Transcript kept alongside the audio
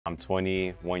I'm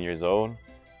 21 years old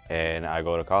and I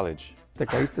go to college. Te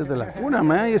caíste de la cuna,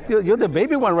 man. You're the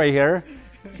baby one right here.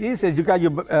 Jesus, you got your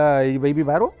baby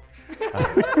bottle?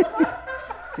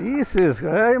 Jesus,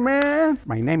 hey man.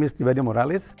 My name is Tiberio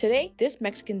Morales. Today, this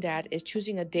Mexican dad is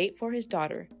choosing a date for his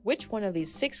daughter. Which one of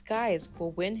these 6 guys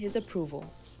will win his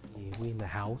approval? We in the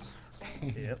house.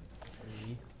 Yep.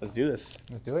 Let's do this.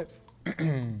 Let's do it.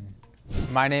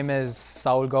 My name is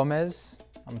Saul Gomez.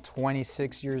 I'm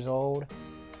 26 years old.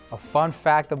 A fun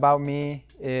fact about me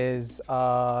is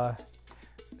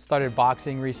started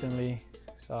boxing recently,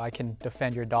 so I can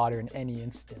defend your daughter in any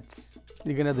instance.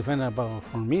 You're gonna defend her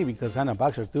for me because I'm a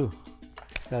boxer too.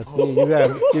 That's me. You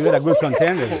got a good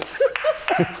contender.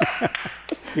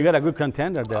 You got a good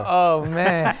contender there. Oh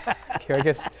man. Okay, I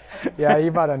guess, yeah, you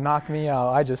about to knock me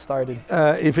out. I just started.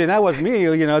 If it was me,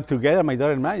 together, my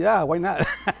daughter and I, yeah, why not?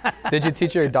 Did you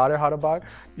teach your daughter how to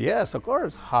box? Yes, of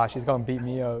course. She's gonna beat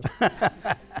me up.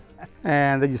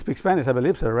 And you speak Spanish, I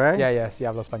believe so, right? Yeah, sí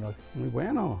hablo español. Muy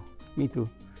bueno. Me too.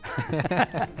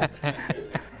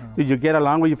 Did you get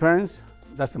along with your parents?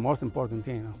 That's the most important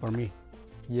thing for me.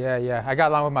 Yeah. I got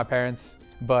along with my parents,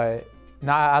 but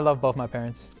I love both my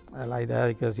parents. I like that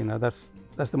because,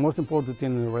 that's the most important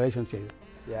thing in a relationship.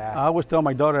 Yeah. I always tell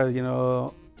my daughter,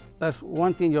 that's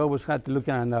one thing you always have to look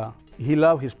at. He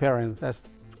loves his parents. That's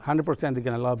 100% they're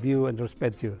going to love you and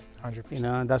respect you.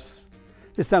 100%.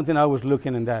 It's something I was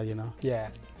looking in that, Yeah.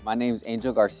 My name's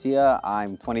Angel Garcia.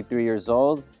 I'm 23 years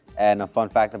old. And a fun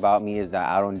fact about me is that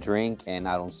I don't drink and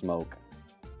I don't smoke.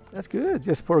 That's good.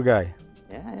 Just poor guy.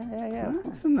 Yeah.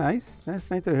 That's nice. That's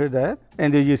nice to hear that.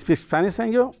 And do you speak Spanish,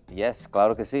 Angel? Yes,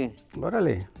 claro que sí.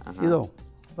 Órale. Chido.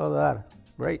 Todo dar.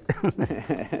 Great.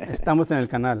 Estamos en el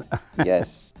canal.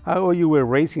 Yes. How you were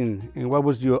raising and what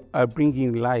was your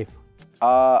upbringing life?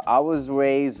 I was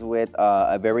raised with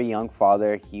a very young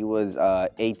father. He was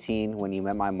 18 when he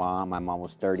met my mom. My mom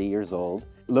was 30 years old.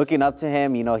 Looking up to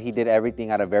him, he did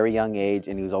everything at a very young age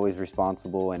and he was always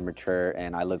responsible and mature,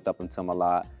 and I looked up to him a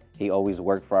lot. He always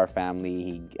worked for our family.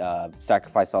 He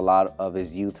sacrificed a lot of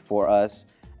his youth for us,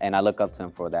 and I look up to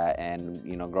him for that. And,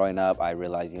 growing up, I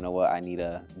realized, I need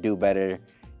to do better,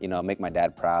 make my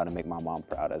dad proud and make my mom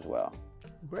proud as well.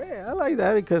 Great, I like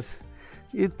that because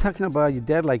you're talking about your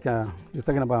dad like you're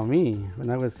talking about me. When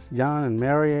I was young and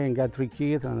married and got 3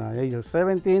 kids on the age of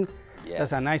 17, yes.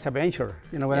 That's a nice adventure.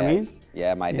 You know what I mean?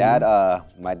 Yeah, my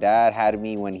dad had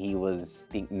me when he was,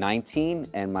 I think, 19,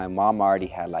 and my mom already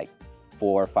had like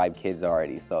 4 or 5 kids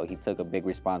already. So he took a big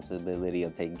responsibility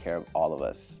of taking care of all of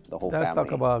us, the whole family. Let's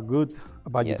talk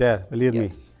about your dad, believe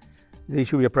me. They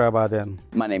should be proud about them.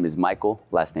 My name is Michael,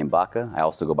 last name Baca. I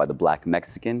also go by the Black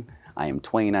Mexican. I am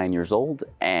 29 years old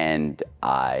and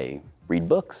I read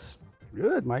books.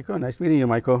 Good, Michael. Nice meeting you,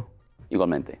 Michael.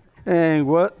 Igualmente. And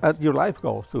what are your life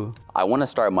goals too? I want to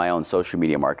start my own social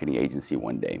media marketing agency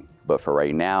one day. But for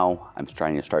right now, I'm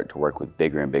trying to start to work with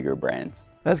bigger and bigger brands.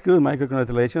 That's good, Michael.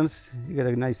 Congratulations. You got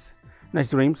a nice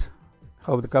dreams.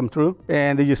 Hope to come true.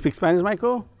 And do you speak Spanish,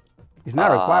 Michael? It's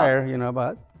not required,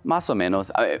 but... Más o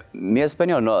menos. Mi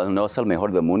español no es el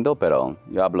mejor del mundo, pero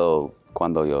yo hablo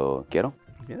cuando yo quiero.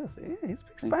 Yes, he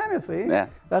speaks Spanish, see? Yeah.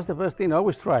 That's the first thing.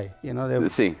 Always try,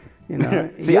 Sí.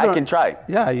 See, I can try.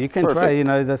 Yeah, you can Perfect.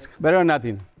 try, that's better than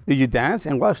nothing. Do you dance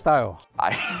and what style?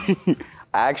 I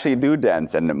actually do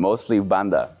dance and mostly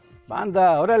banda.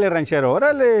 Banda, órale, ranchero,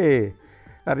 órale.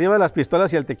 Arriba las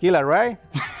pistolas y el tequila, right?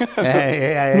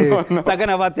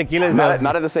 Talking about tequila.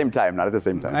 Not at the same time, not at the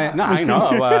same time. No, I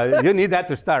know. You need that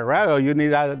to start, right? Or you need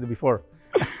that before?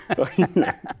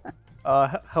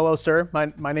 Hello, sir.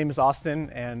 My name is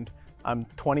Austin, and I'm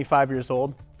 25 years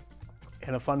old.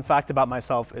 And a fun fact about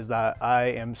myself is that I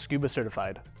am scuba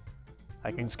certified.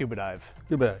 I can scuba dive.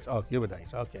 Cuba dives. Oh, Cuba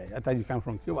dives. Okay. I thought you come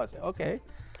from Cuba. I said, okay.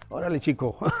 Órale,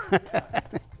 chico.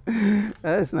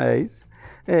 That's nice.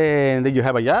 And did you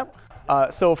have a job?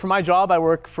 So for my job, I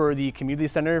work for the community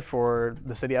center for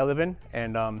the city I live in.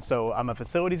 And so I'm a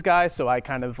facilities guy. So I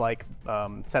kind of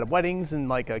set up weddings and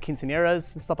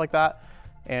quinceañeras and stuff like that.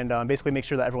 And basically make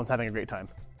sure that everyone's having a great time.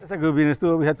 That's a good business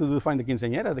too. We have to find the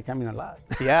quinceañera. They come in a lot.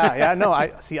 No,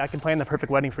 I can plan the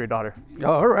perfect wedding for your daughter.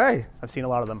 Oh, all right. I've seen a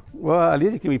lot of them. Well, at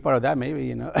least you can be part of that, maybe,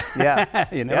 Yeah.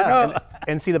 You never know.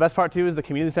 And see, the best part too is the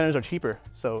community centers are cheaper,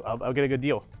 so I'll get a good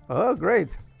deal. Oh, great.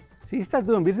 See, start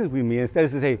doing business with me instead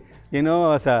of say,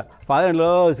 as a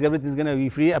father-in-law, everything's gonna be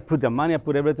free. I put the money, I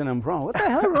put everything I'm from. What the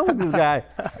hell is wrong with this guy?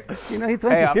 He's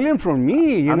trying to steal him from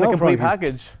me. I'm the complete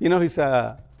package. He's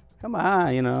Come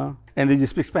on, you know. And did you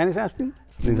speak Spanish, Austin?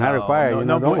 It's not required, you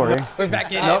know, don't worry. We're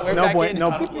back in No, it. no,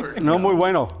 No muy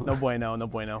bueno. no bueno, no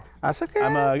bueno. That's okay.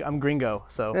 I'm gringo,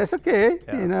 so That's okay.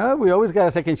 Yeah. You know, we always got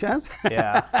a second chance.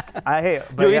 yeah.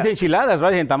 But You yeah, eat enchiladas,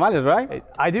 right? And tamales, right?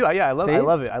 I do. Yeah, I love See?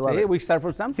 it. I love See, it. we start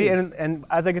from something. See, and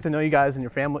as I get to know you guys and your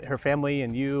family, her family,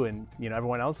 and you, and you know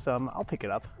everyone else, I'll pick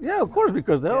it up. Yeah, of course,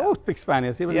 because they all speak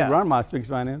Spanish. Even Yeah. the grandma speaks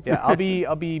Spanish. Yeah, I'll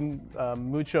be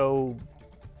mucho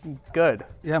good.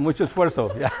 Yeah, mucho esfuerzo.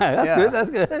 Yeah, that's Yeah. good.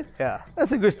 That's good. Yeah,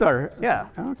 That's a good start. Yeah.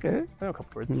 Okay. I know a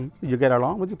couple words. You get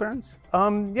along with your parents?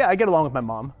 Yeah, I get along with my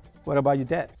mom. What about your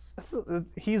dad?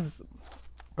 He's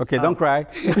Okay, don't cry.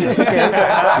 It's okay.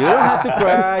 You don't have to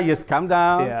cry. Just calm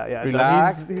down. yeah.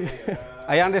 Relax. No,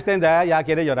 I understand that. Ya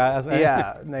quiere llorar.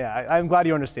 yeah. I'm glad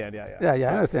you understand. Yeah. Yeah,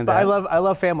 I understand But that. I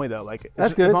love family though. Like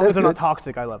That's as good, long that's as they're not good.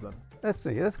 toxic, I love them. That's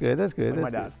good. That's good. Like my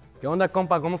That's dad. ¿Qué onda,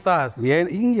 compa? ¿Cómo estás? Bien,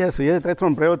 y eso, ya trae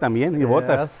sombrero también y Ya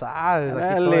botas. sabes,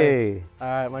 aquí estoy. Dale. All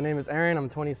right, my name is Aaron. I'm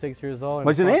 26 years old.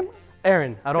 What's your name?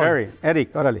 Aaron. Aaron.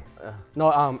 Eric, órale. No,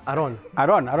 Aaron.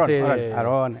 Aaron, Sí, órale. yeah.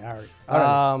 Aaron,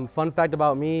 Eric. Fun fact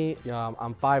about me,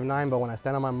 I'm 5'9", but when I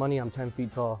stand on my money, I'm 10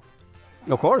 feet tall.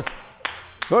 Of course.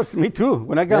 Of course, me too.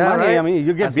 When I got Yeah, money, right? I mean,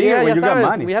 you get Así bigger es, when ya you got sabes,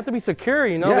 money. We have to be secure,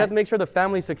 you know? Yeah. We have to make sure the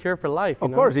family's secure for life, you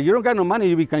Of know? course, if you don't got no money,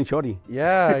 you become shorty.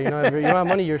 Yeah, you know, if you don't have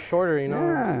money, you're shorter, you know?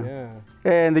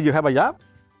 Yeah. And did you have a job?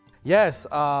 Yes.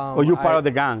 Or you part of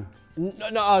the gang?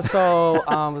 No, so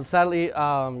sadly,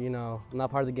 you know, I'm not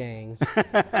part of the gang.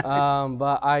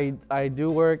 But I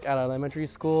do work at elementary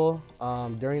school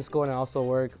during school, and I also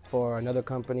work for another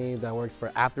company that works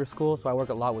for after school. So I work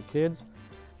a lot with kids.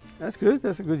 That's good.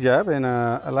 That's a good job. And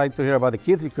I like to hear about the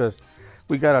kids because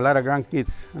we got a lot of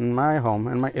grandkids in my home,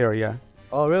 in my area.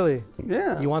 Oh, really?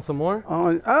 Yeah. You want some more?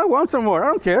 I want some more. I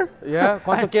don't care. Yeah?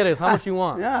 ¿Cuánto quieres? How much you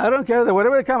want? Yeah, I don't care.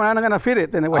 Whatever they come, I'm not going to feed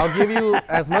it anyway. I'll give you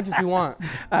as much as you want.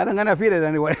 I'm not going to feed it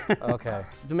anyway. Okay.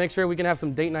 To make sure we can have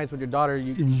some date nights with your daughter,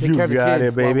 you take You care of the got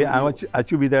kids. it, baby. while I want you, I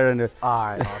should be there in the, All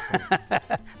right, awesome.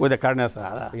 with the carne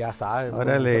asada. Ya sabes.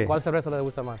 Órale. ¿Cuál cerveza le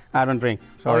gusta más? I don't drink.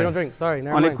 Oh, Sorry. you don't drink? Sorry,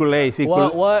 never Only mind. Kool-Aid. See,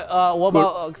 What Kool-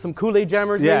 about some Kool-Aid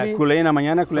jammers, yeah, maybe? Kool-Aid en la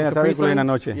mañana, Kool-Aid en la tarde, Some Kool-Aid en la Capri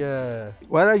noche. Suns? Yeah.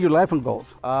 What are your life and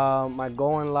goals? My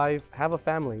goal in life, have a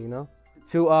family, you know?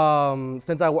 To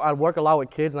since I work a lot with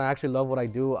kids and I actually love what I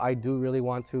do really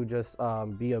want to just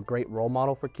be a great role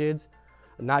model for kids.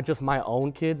 Not just my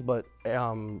own kids, but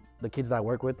the kids that I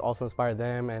work with, also inspire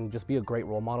them and just be a great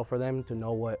role model for them to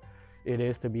know what it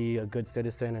is to be a good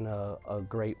citizen and a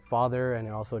great father and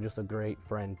also just a great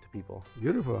friend to people.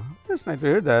 Beautiful. It's nice to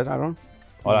hear that, Aaron.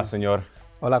 Hola, señor.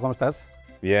 Hola, ¿cómo estás?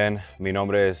 Bien, mi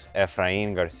nombre es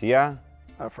Efraín Garcia.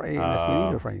 Efraín, nice to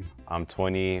meet you, Efraín. I'm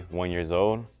 21 years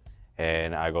old,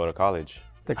 and I go to college.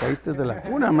 Te caíste de la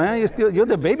cuna, man. You're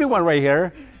the baby one right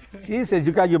here. Jesus,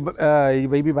 you got your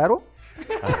baby battle?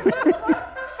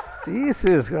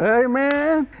 Jesus, right,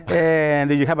 man. And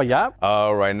do you have a job?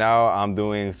 Right now, I'm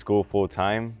doing school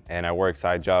full-time, and I work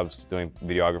side jobs doing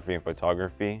videography and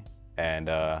photography, and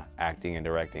acting and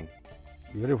directing.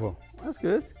 Beautiful. That's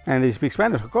good. And you speak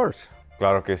Spanish, of course.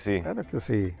 Claro que sí. Claro que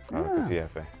sí. Claro que sí,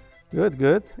 jefe. Good,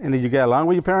 good. And did you get along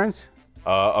with your parents?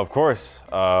 Of course.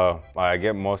 I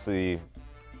get mostly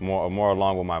more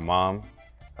along with my mom.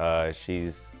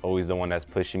 She's always the one that's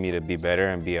pushing me to be better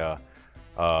and be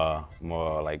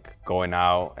more like going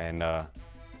out and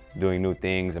doing new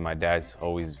things. And my dad's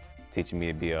always teaching me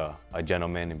to be a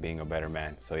gentleman and being a better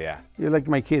man. So yeah. You're like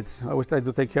my kids. I always try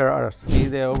to take care of us.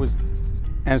 They always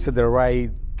answer the right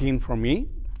thing for me,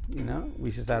 you know,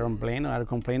 which is I don't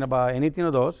complain about anything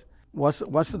of those. What's the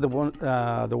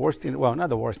worst thing? Well, not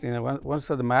the worst thing. What's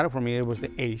the matter for me? It was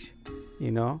the age, you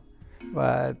know.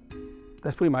 But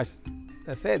that's pretty much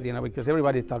it, you know, because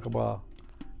everybody talk about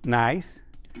nice.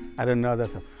 I don't know if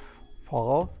that's a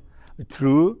false,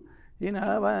 true, you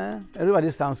know. But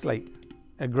everybody sounds like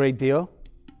a great deal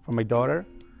for my daughter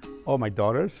or my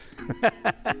daughters,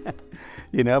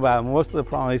 you know. But most of the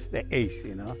problem is the age,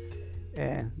 you know.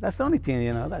 And that's the only thing,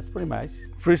 you know, that's pretty much.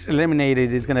 First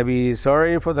eliminated is gonna be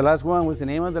sorry for the last one. What's the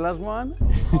name of the last one?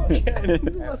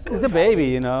 It's the baby,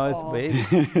 you know, it's the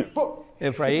baby.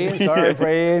 Efraín, sorry,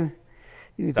 Efraín.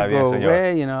 You need to go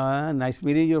away, you know. Nice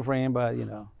meeting you, Efraín, but you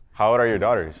know. How old are your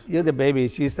daughters? You're the baby.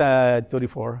 She's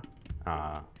 34.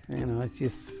 You know, it's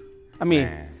just, I mean,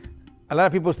 a lot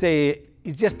of people say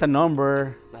it's just a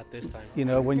number. Not this time. You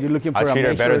know, when you're looking for I a treat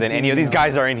her better than thing, any of these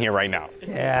guys are in here right now.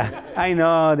 Yeah, I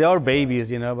know. They're all babies,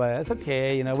 you know, but it's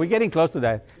okay. You know, we're getting close to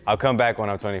that. I'll come back when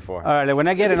I'm 24. All right, when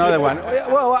I get another one,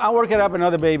 well, I'll work it up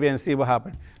another baby and see what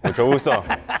happens. Mucho gusto.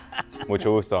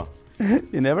 Mucho gusto.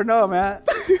 You never know, man.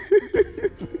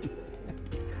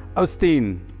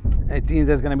 Austin, I think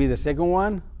that's going to be the second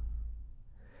one.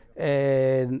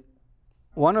 And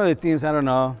one of the things, I don't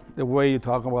know, the way you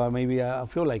talk about, maybe I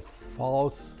feel like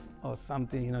false or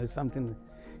something, you know, it's something,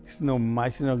 it's no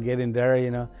much, you know, getting there,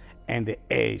 you know, and the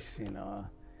age, you know,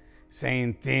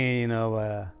 same thing, you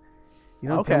know, you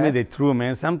don't tell me the truth,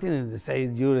 man. Something they say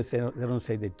you, they don't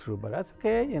say the truth, but that's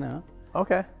okay, you know.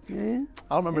 Okay. Yeah.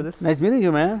 I'll remember this. Nice meeting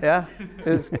you, man. Yeah,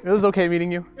 it was okay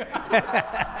meeting you.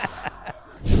 A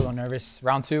little nervous.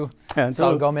 Round two.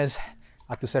 Saul Gomez,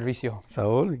 a tu servicio.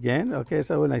 Saul, again. Okay,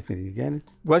 Saul, nice meeting you again.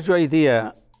 What's your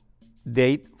idea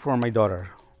date for my daughter?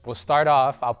 We'll start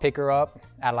off, I'll pick her up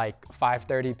at like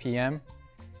 5:30 p.m.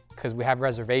 because we have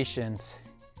reservations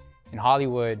in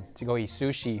Hollywood to go eat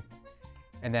sushi.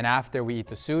 And then after we eat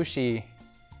the sushi,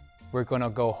 we're gonna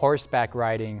go horseback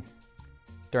riding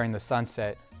during the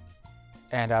sunset.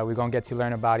 And we're gonna get to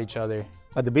learn about each other.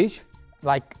 At the beach?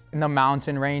 Like in the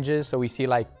mountain ranges, so we see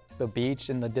like the beach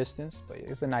in the distance, but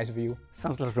it's a nice view.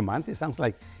 Sounds like romantic. Sounds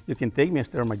like you can take me and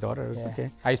stare at my daughter. It's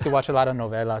okay. I used to watch a lot of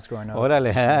novelas growing up.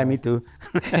 Órale, me too.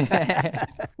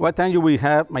 What time do we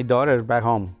have my daughter back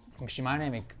home? She might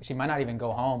not even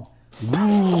go home.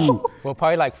 We'll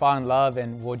probably like fall in love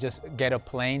and we'll just get a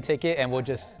plane ticket and we'll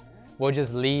just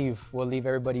leave. We'll leave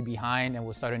everybody behind and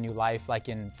we'll start a new life like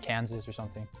in Kansas or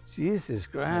something. Jesus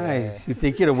Christ, you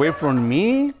take it away from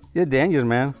me? You're dangerous,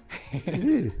 man.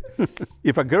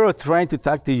 If a girl trying to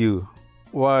talk to you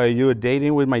while you're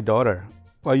dating with my daughter,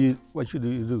 what should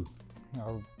you do?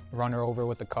 I'll run her over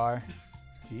with the car.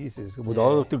 Jesus, with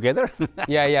all together?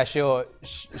 Yeah, she'll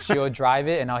drive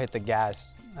it and I'll hit the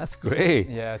gas. That's great.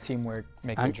 Yeah, teamwork,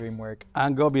 make your dream work.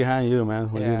 I'll go behind you, man.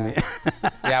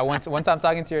 Yeah, once I'm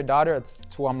talking to your daughter, it's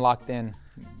who I'm locked in.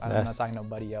 I'm not talking to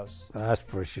nobody else. That's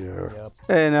for sure. Yep.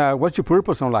 And what's your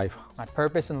purpose in life? My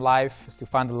purpose in life is to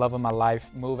find the love of my life,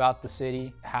 move out the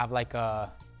city, have like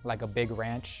a big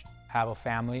ranch, have a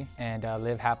family, and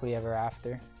live happily ever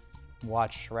after.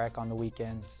 Watch Shrek on the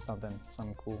weekends, something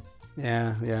cool.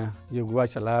 Yeah. You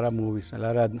watch a lot of movies, a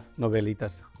lot of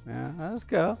novelitas. Yeah, that's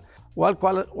good. What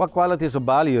qualities or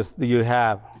values do you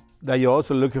have that you're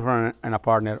also looking for in a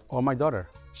partner or my daughter?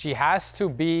 She has to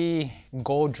be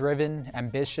goal-driven,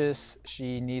 ambitious.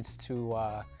 She needs to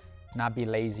not be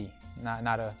lazy.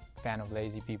 Not a fan of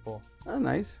lazy people. Oh,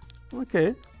 nice.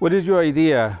 Okay. What is your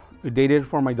idea to date it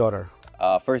for my daughter?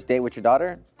 First date with your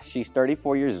daughter? She's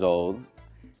 34 years old.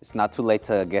 It's not too late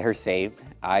to get her saved.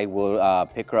 I will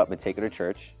pick her up and take her to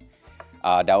church.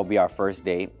 That will be our first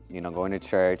date. You know, going to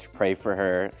church, pray for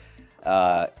her,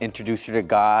 introduce her to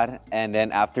God, and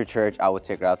then after church, I will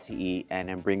take her out to eat and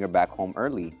then bring her back home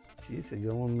early. Jesus, you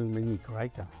don't make me cry.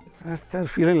 I start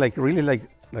feeling like really like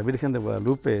La Virgen de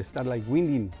Guadalupe. Start like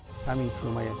winding coming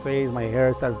through my face, my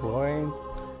hair start growing.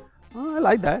 Oh, I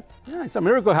like that. Yeah, it's a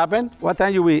miracle happened. What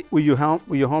time will you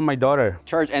home my daughter?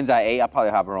 Church ends at 8. I'll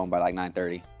probably have her home by like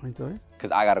 9:30. 9:30?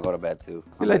 Because I got to go to bed too.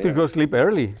 You like to go sleep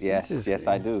early? Yes, yes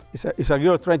I do. If a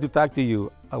girl trying to talk to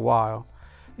you a while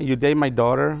and you date my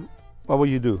daughter, what will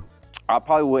you do? I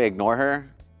probably would ignore her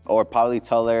or probably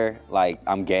tell her like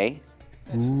I'm gay.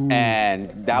 Ooh.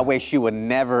 And that way she would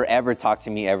never ever talk to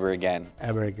me ever again.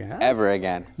 Ever again? Ever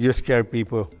again. You scare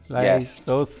people. Like, yes.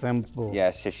 So simple.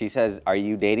 Yes, if she says, are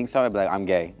you dating someone? I'll be like, I'm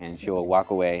gay. And she will walk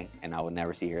away and I will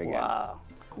never see her again. Wow.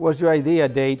 What's your idea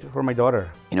date for my daughter?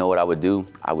 You know what I would do?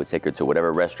 I would take her to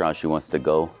whatever restaurant she wants to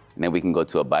go. And then we can go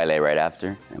to a baile right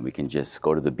after. And we can just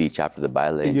go to the beach after the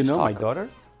baile. Do you know my daughter?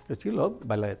 Because she loved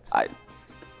ballet.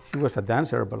 She was a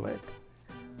dancer ballet.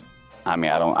 I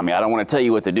don't want to tell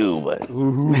you what to do, but.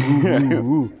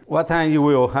 What time you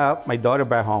will have my daughter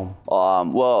back home?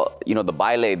 Well, you know, the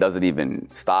baile doesn't even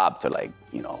stop till like,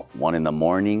 1 in the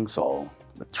morning. So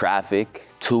the traffic,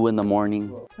 2 in the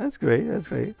morning. That's great, that's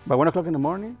great. But 1 o'clock in the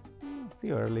morning? It's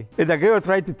still early. If the girl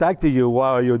tried to talk to you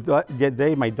while you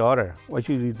date my daughter, what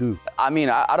should you do? I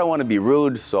don't want to be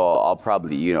rude, so I'll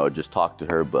probably, just talk to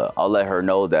her, but I'll let her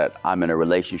know that I'm in a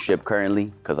relationship currently,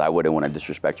 because I wouldn't want to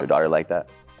disrespect your daughter like that.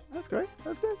 That's great,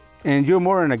 that's good. And you're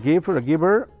more in a giver, a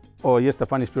giver, or just a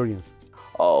fun experience?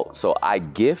 Oh, so I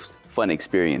gift fun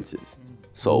experiences.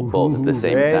 So both at the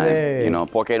same time,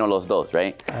 ¿por qué no los dos,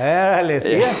 right? Yeah.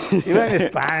 Even in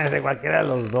Spanish, cualquiera de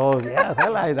los dos. Yes, I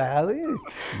like that.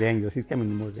 Dangerous, he's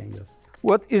coming more dangerous.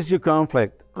 What is your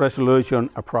conflict resolution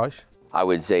approach? I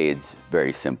would say it's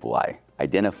very simple. I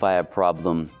identify a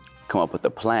problem, come up with a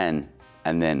plan,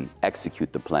 and then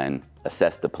execute the plan,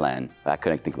 assess the plan. I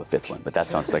couldn't think of a fifth one, but that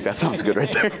sounds good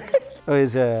right there. Oh,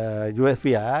 is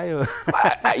UFBI?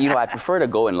 Or I prefer to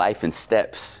go in life in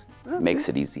steps. Makes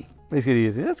it easy. Makes it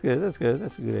easy. That's good. That's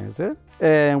a good answer.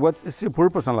 And what is your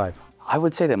purpose in life? I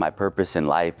would say that my purpose in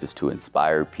life is to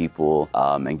inspire people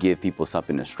and give people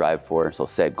something to strive for. So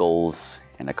set goals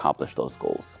and accomplish those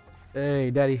goals.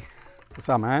 Hey, Daddy. What's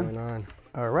up, man? What's going on?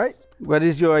 All right. What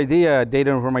is your idea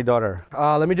dating for my daughter?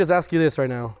 Let me just ask you this right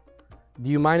now. Do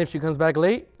you mind if she comes back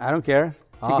late? I don't care.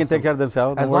 She can Awesome. take care of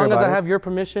themselves. As long as I have your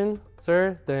permission,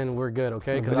 sir, then we're good,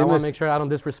 okay? Because I Believe want us- to make sure I don't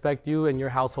disrespect you and your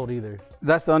household either.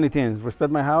 That's the only thing.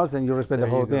 Respect my house and you respect There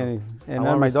the whole you go. thing. And I then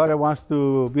want my respect. daughter wants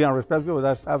to be unrespectful.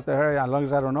 That's up to her. As long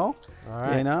as I don't know, All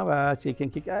right. you know, but she can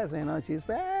kick ass. You know, she's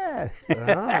bad. All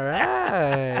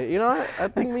right. You know what? I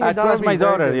think me and your I daughter trust would my be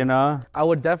very daughter. good. You know, I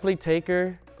would definitely take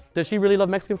her. Does she really love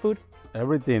Mexican food?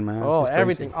 everything, man. Oh, She's crazy.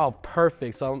 everything. Oh,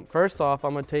 perfect. So first off,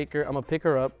 I'm gonna pick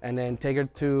her up and then take her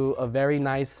to a very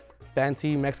nice,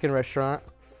 fancy Mexican restaurant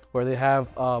where they have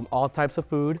all types of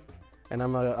food. And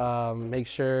I'm gonna make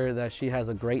sure that she has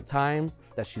a great time,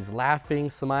 that she's laughing,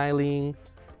 smiling,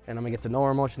 and I'm gonna get to know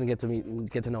her more. She's gonna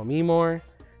get to know me more.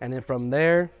 And then from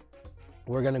there,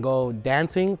 we're gonna go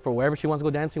dancing for wherever she wants to go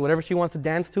dancing. Whatever she wants to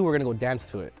dance to, we're gonna go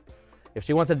dance to it. If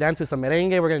she wants to dance to some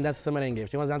merengue, we're gonna dance to some merengue. If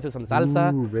she wants to dance to some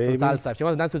salsa, Ooh, baby. some salsa. If she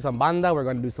wants to dance to some banda, we're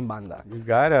gonna do some banda. You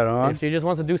got it, huh? If she just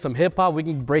wants to do some hip hop, we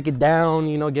can break it down,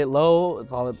 you know, get low.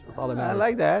 It's all that I matters.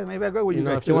 like that. Maybe I go with You you,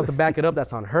 know, guys if she wants to back it up,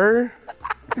 that's on her.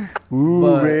 Ooh,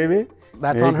 but- baby.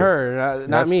 That's There on you go. her, not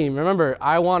That's- me. Remember,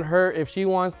 I want her, if she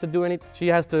wants to do anything, she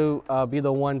has to be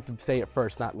the one to say it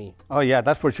first, not me. Oh yeah,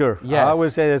 that's for sure. Yes. I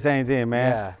always say the same thing,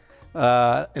 man.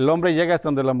 El hombre llega hasta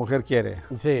donde la mujer quiere.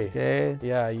 Sí. Okay.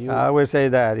 Yeah, you. I always say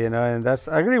that, you know, and that's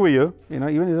I agree with you. You know,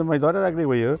 even if my daughter, I agree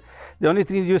with you. The only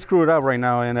thing you screwed up right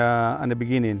now in the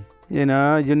beginning. You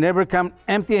know, you never come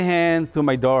empty-handed to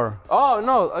my door. Oh,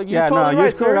 no, you're Yeah, totally no, you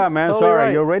right, screwed sir. up, man. Totally Sorry,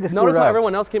 right. you're already screwed Notice how up.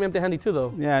 everyone else came empty-handed too,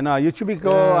 though. Yeah, no, you should be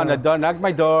go on the door, knock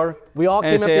my door. We all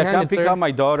and came say, I empty-handed, come pick sir. up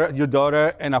my daughter, your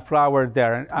daughter, and a flower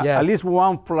there. And Yes. at least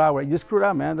one flower. You screwed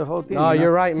up, man, the whole thing. No, you know?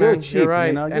 you're right, man. cheap, You're right.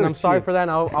 You know? And You're I'm sorry cheap. for that.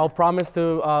 And I'll promise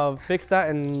to fix that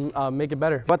and make it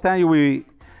better. What time we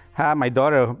have my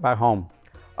daughter back home?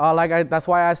 That's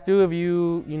why I asked you if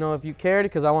you cared,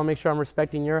 because I want to make sure I'm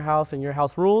respecting your house and your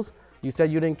house rules. You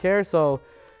said you didn't care, so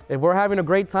if we're having a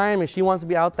great time and she wants to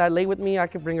be out that late with me, I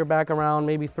could bring her back around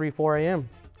maybe 3, 4 a.m.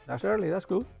 That's early. That's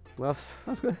cool. Well,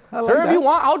 That's good. I sir, like if that. you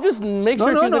want, I'll just make sure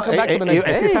she doesn't come back to the next If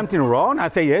I see day. something wrong, I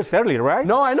say yes, early, right?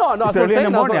 No, I know. No, It's that's what I'm early in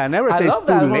saying. the morning. I never say love it's that. too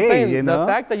That's what I'm late, saying. you know?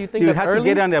 The fact that you think you that's have early.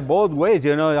 to get on the both ways,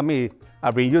 you know. I mean, I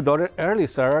bring your daughter early,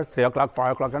 sir. 3 o'clock,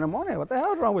 5 o'clock in the morning. What the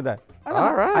hell is wrong with that?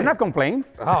 All right. I'm not complaining.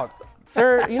 Oh,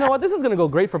 sir, you know what? This is gonna go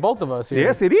great for both of us here.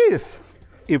 Yes, it is.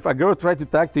 If a girl tried to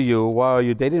talk to you while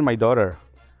you're dating my daughter,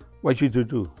 what should you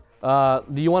do?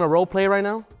 Do you want to role play right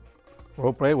now?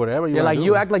 Role play, whatever you Yeah, want like to do.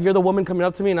 you act like you're the woman coming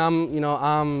up to me, and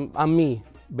I'm me.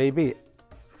 Baby,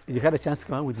 you had a chance to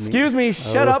come out with me. Excuse me,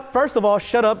 shut up. First of all,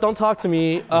 shut up. Don't talk to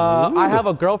me. I have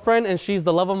a girlfriend, and she's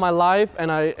the love of my life,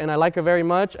 and I like her very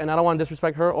much, and I don't want to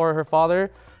disrespect her or her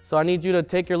father. So I need you to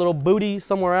take your little booty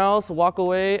somewhere else, walk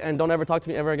away, and don't ever talk to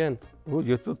me ever again. Ooh,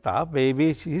 you're too tough,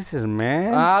 baby. Jesus,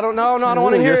 man. I don't know. No, I don't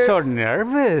want to Ooh, hear You're it. so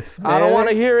nervous, man. I don't want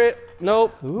to hear it.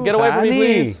 Nope. Ooh, Get away from me, honey.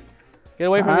 please. Get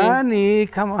away from me. Honey,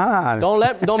 come on.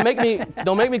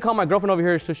 Don't make me call my girlfriend over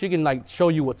here so she can like show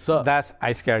you what's up.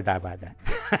 I scared about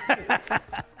that.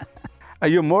 Are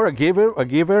you more a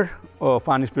giver or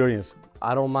fun experience?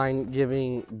 I don't mind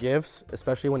giving gifts,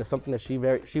 especially when it's something that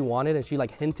she wanted and she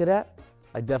like hinted at.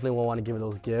 I definitely won't want to give her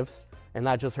those gifts. And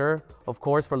not just her, of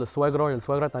course, for the suegro y el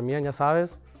suegra también, ya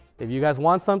sabes. If you guys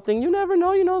want something, you never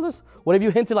know, this. What if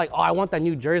you hinted like, oh, I want that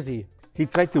new jersey? He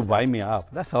tried to buy me up.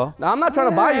 That's all. Now, I'm not trying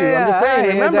to buy you. I'm just saying,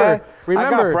 remember. I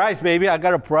got a prize, baby. I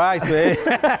got a prize, baby.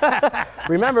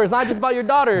 Remember, it's not just about your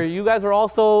daughter. You guys are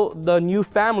also the new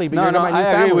family. But No, you're no, my new I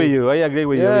agree family. with you. I agree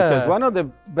with you Yeah. because one of the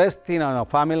best things in a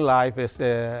family life is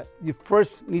you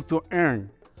first need to earn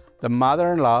the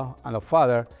mother-in-law and the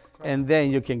father, and then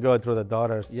you can go through the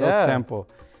daughters. Yeah. So simple.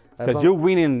 As Because long- you're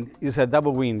winning, it's a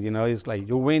double win. You know, it's like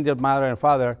you win the mother and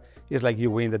father. It's like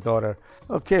you win the daughter.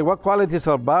 Okay, what qualities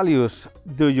or values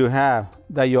do you have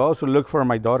that you also look for in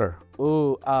my daughter?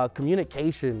 Ooh,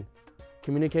 communication.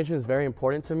 Communication is very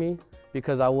important to me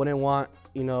because I wouldn't want,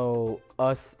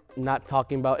 us not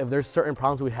talking about, if there's certain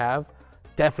problems we have,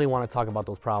 definitely want to talk about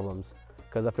those problems.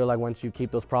 Because I feel like once you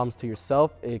keep those problems to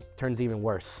yourself, it turns even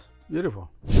worse. Beautiful.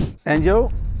 And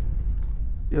Joe,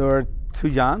 you're too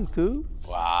young too.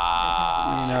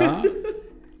 Wow. You know,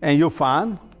 and you're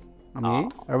fun. I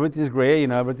mean, everything's great,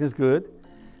 everything's good.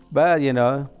 But,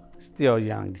 still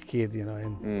young kid,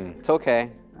 and It's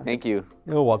okay. Thank you.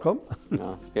 you're welcome.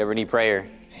 No, if you ever need prayer,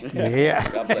 Yeah.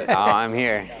 oh, I'm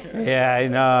here. Yeah, I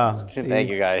know. Thank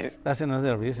you, guys. That's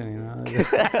another reason,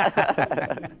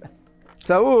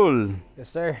 Saul, Yes,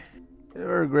 sir.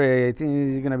 you're great. I think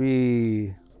you're going to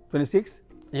be 26?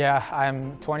 Yeah,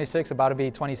 I'm 26, about to be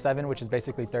 27, which is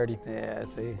basically 30. Yeah,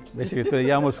 see, basically,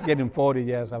 you're almost getting 40,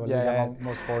 yes. I believe Yeah, that. I'm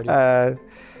almost 40.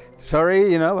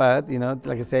 Sorry, but,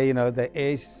 like I say, the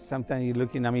age, sometimes you're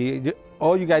looking, I mean,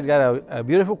 all you guys got a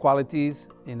beautiful qualities,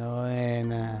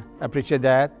 and I appreciate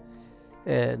that.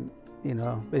 And,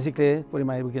 basically, pretty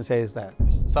much we can say is that.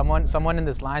 Someone in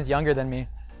this line's younger than me.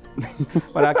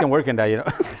 But I can work in that,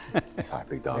 It's all right,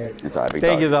 big dog. It's all right, big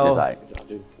Thank dog. you, Saul. It's all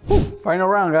right. Final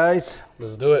round, guys.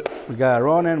 Let's do it. We got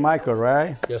Ron and Michael,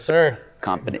 right? Yes, sir.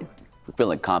 Confident. We're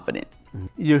feeling confident.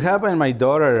 You and my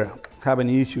daughter have an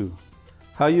issue.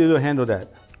 How you handle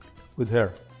that with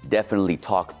her? Definitely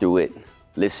talk through it,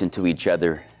 listen to each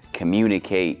other,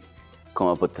 communicate, come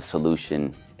up with the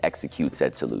solution, execute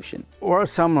said solution. What are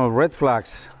some red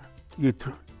flags you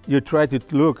try to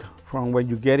look from when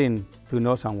you get in to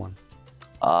know someone?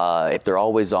 If they're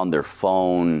always on their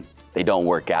phone, they don't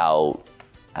work out,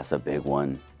 that's a big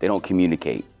one. They don't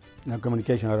communicate. No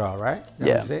communication at all, right?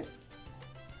 Yeah.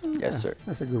 Yes, sir.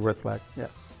 That's a good red flag,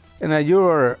 yes. And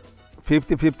you're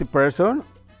 50-50 person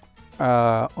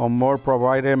or more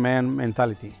provider man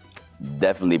mentality?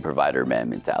 Definitely provider man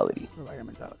mentality. Provider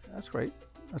mentality, that's great.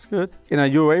 That's good. And are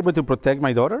you able to protect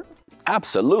my daughter?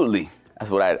 Absolutely.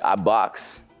 That's what I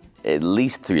box at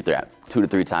least 2 to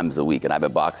 3 times a week, and I've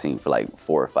been boxing for like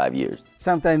 4 or 5 years.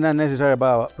 Sometimes not necessary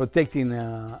about protecting,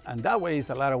 and that way is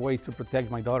a lot of ways to protect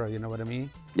my daughter, you know what I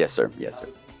mean? Yes, sir. Yes, sir.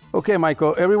 Okay,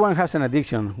 Michael, everyone has an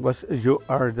addiction. What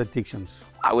are the addictions?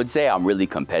 I would say I'm really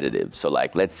competitive. So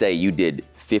like, let's say you did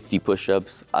 50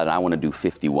 push-ups and I want to do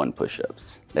 51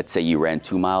 push-ups. Let's say you ran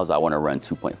 2 miles, I want to run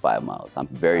 2.5 miles. I'm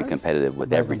very competitive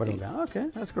with everything. Okay,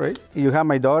 that's great. You have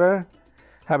my daughter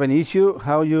have an issue.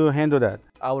 How you handle that?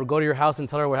 I would go to your house and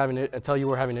tell you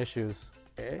we're having issues.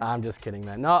 Okay. I'm just kidding,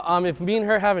 man. No, if me and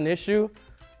her have an issue,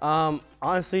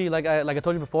 honestly, like I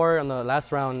told you before on the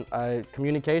last round,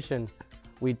 communication.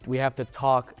 We have to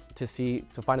talk to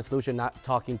find a solution, not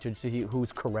talking to see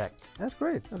who's correct. That's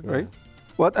great. That's great.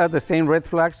 What are the same red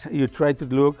flags you try to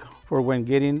look for when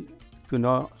getting to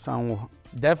know someone?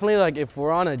 Definitely, like if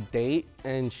we're on a date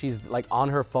and she's like on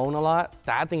her phone a lot,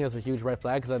 that thing is a huge red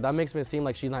flag because that makes me seem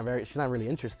like she's not really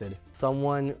interested.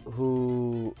 Someone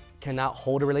who cannot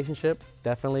hold a relationship,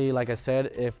 definitely, like I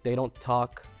said, if they don't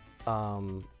talk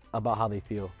about how they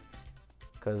feel.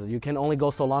 Because you can only go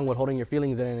so long with holding your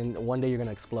feelings in, and one day you're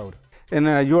gonna explode. And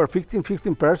you are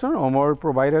 15-15 person or more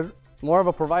provider? More of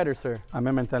a provider, sir. I'm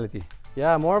a mentality.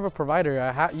 Yeah, more of a provider.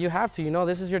 You have to,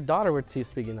 this is your daughter we're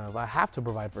speaking of. I have to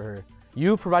provide for her.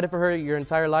 You've provided for her your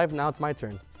entire life, now it's my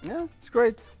turn. Yeah, it's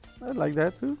great. I like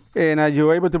that too. And are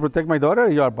you able to protect my daughter?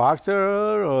 You're a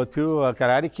boxer or a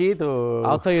karate kid? Or...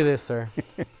 I'll tell you this, sir.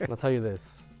 I'll tell you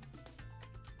this.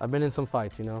 I've been in some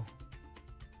fights, You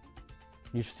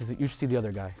should see the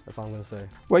other guy. That's all I'm gonna say.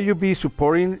 Will you be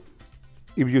supporting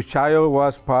if your child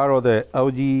was part of the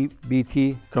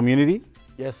LGBT community?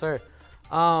 Yes, sir.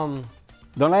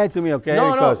 Don't lie to me, okay?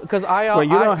 No, because when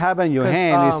you don't have it in your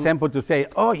hand, it's simple to say,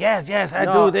 "Oh yes, I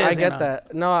do this." I get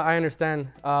that. No, I understand.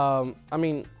 I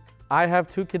mean, I have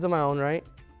 2 kids of my own, right?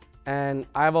 And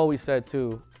I've always said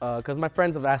too, because my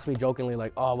friends have asked me jokingly,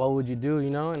 like, "Oh, what would you do?"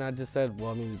 And I just said,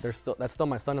 "Well, I mean, that's still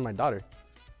my son and my daughter.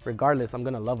 Regardless, I'm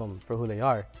gonna love them for who they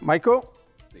are." Michael,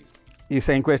 you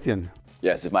same question.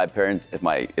 Yes, if my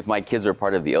kids are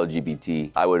part of the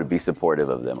LGBT, I would be supportive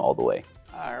of them all the way.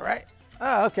 All right.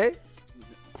 Oh, okay.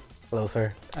 Hello,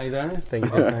 sir. How you doing? Thank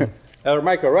you for your time.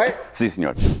 Michael, right? Si,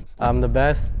 señor. I'm the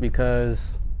best because,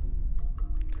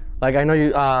 like, I know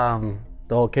you,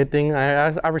 the whole kid thing,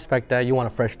 I respect that. You want a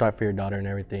fresh start for your daughter and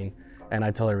everything. And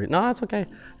I tell her, no, it's okay.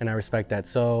 And I respect that.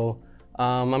 So,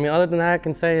 I mean, other than that, I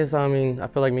can say is, I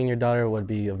feel like me and your daughter would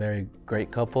be a very great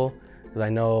couple. Because I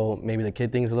know maybe the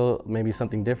kid thing's maybe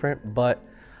something different, but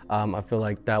I feel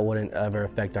like that wouldn't ever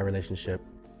affect our relationship.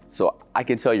 So I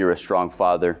can tell you're a strong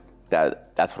father.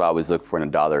 That's what I always look for in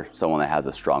a daughter, someone that has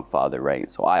a strong father, right?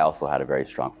 So I also had a very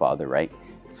strong father, right?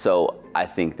 So I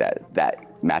think that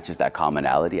matches that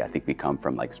commonality. I think we come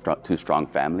from like 2 strong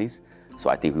families. So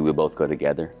I think we would both go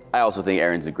together. I also think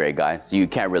Aaron's a great guy, so you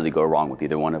can't really go wrong with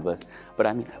either one of us. But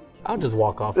I mean, I'll just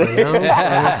walk off right now.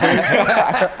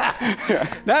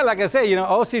 No, like I say,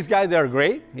 all 6 guys, they're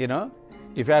great,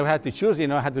 If I had to choose,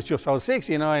 I had to choose all 6,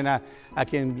 and I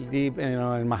can live,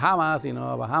 in Bahamas,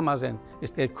 and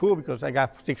stay cool because I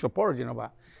got 6 supporters,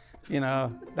 but,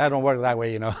 that don't work that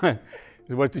way, It's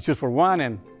worth to choose for one,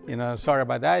 and, sorry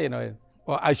about that,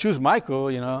 Well, I choose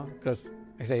Michael, because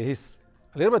I say he's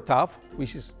a little bit tough,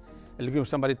 which is looking for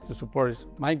somebody to support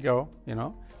my girl,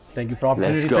 Thank you for the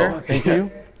opportunity, Let's go. sir. Thank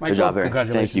you. Good job, Aaron.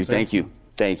 Congratulations, Thank you.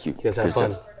 You guys have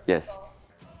fun. Yes.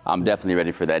 I'm definitely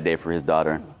ready for that day for his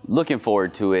daughter. Looking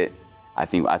forward to it. I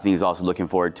think he's also looking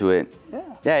forward to it.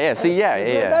 Yeah. See,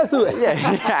 yeah. Let's do it.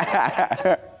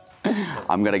 Yeah.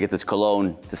 I'm gonna get this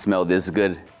cologne to smell this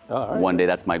good. All right. One day,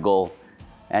 that's my goal.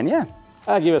 And yeah.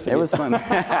 I'll give us a It was fun.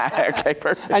 Okay,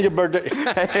 perfect. And your birthday.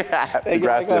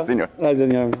 Gracias, señor. Gracias,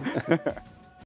 señor.